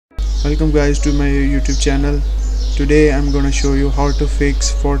Welcome guys to my YouTube channel. Today I'm gonna show you how to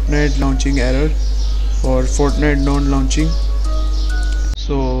fix Fortnite launching error or Fortnite non-launching.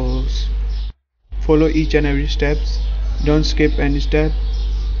 So follow each and every steps, don't skip any step.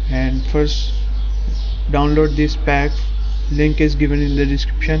 And first download this pack, link is given in the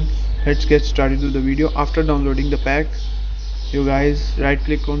description. Let's get started with the video. After downloading the pack, you guys right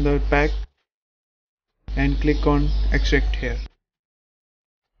click on the pack and click on extract here.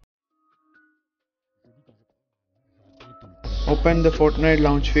 Open the Fortnite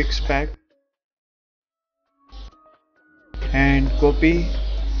launch fix pack and copy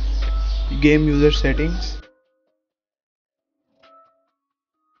game user settings.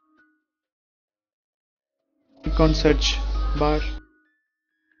 Click on search bar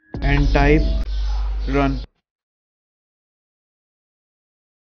and type run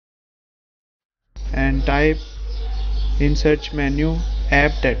and type in search menu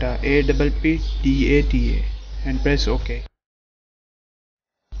app data APPDATA and press OK.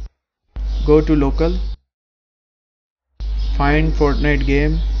 Go to local, find Fortnite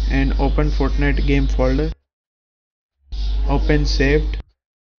game and open Fortnite game folder. Open saved,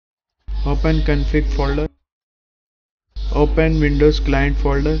 open config folder, open Windows client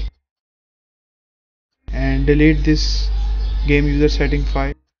folder and delete this game user setting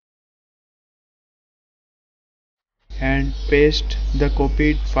file and paste the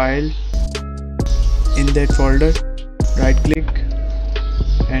copied file in that folder. Right click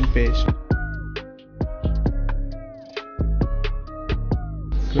and paste.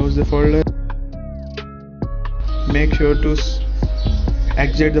 Close the folder. Make sure to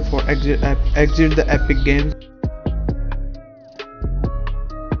exit the Epic Games.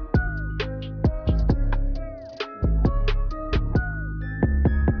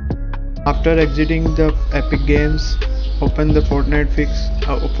 After exiting the Epic Games, open the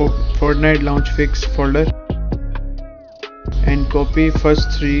Fortnite launch fix folder and copy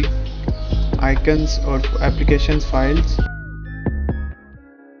first 3 icons or applications files.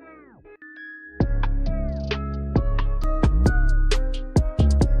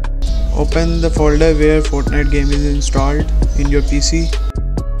 Open the folder where Fortnite game is installed in your PC.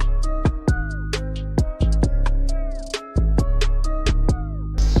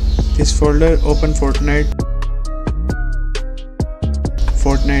 This folder, open Fortnite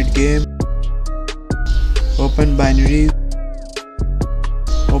game, open binaries,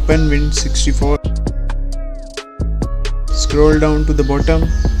 open Win64, scroll down to the bottom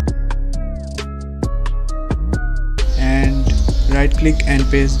and right click and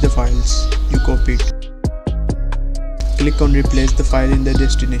paste the files you copied. Click on replace the file in the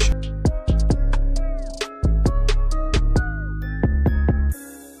destination.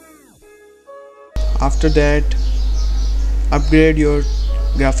 After that, upgrade your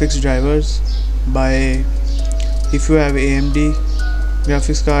graphics drivers by, if you have AMD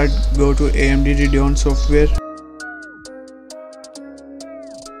graphics card, go to AMD Radeon software.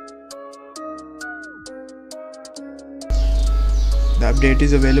 The update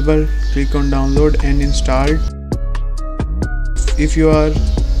is available. Click on download and install. If you are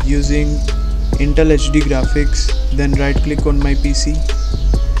using Intel HD graphics, then right click on my PC,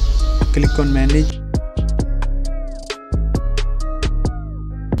 click on manage,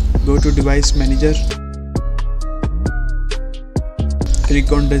 go to device manager,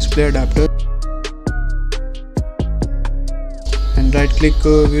 click on display adapter and right click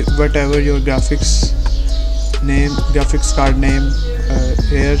whatever your graphics card name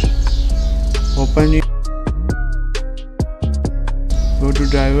here, open it, go to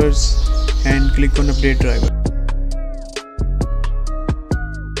drivers and click on update driver.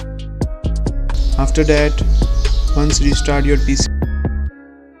 After that, once restart your PC.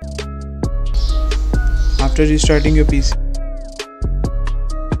 After restarting your PC,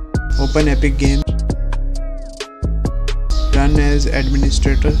 open Epic Games, run as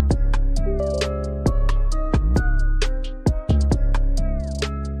administrator.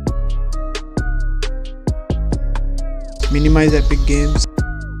 Minimize Epic Games,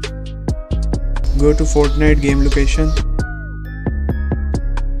 go to Fortnite game location,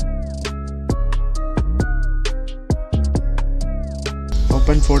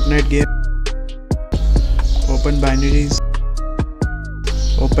 open Fortnite game, open binaries,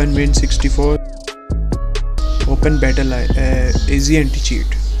 open Win64, open battle easy anti-cheat,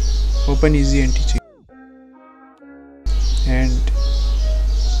 open easy anti-cheat and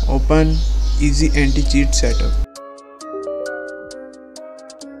open easy anti-cheat setup.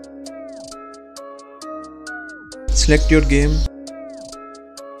 Select your game,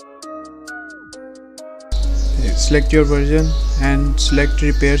 select your version and select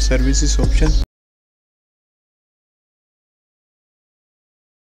repair services option.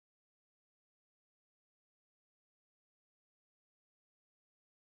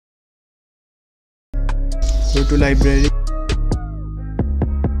 Go to library.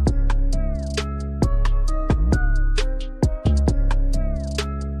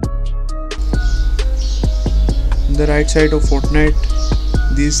 On the right side of Fortnite,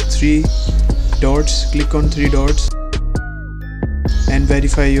 these 3 dots, click on 3 dots and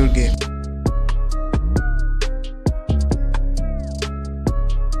verify your game.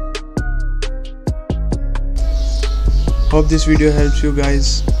 Hope this video helps you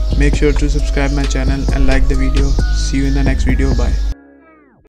guys. Make sure to subscribe my channel and like the video. See you in the next video. Bye.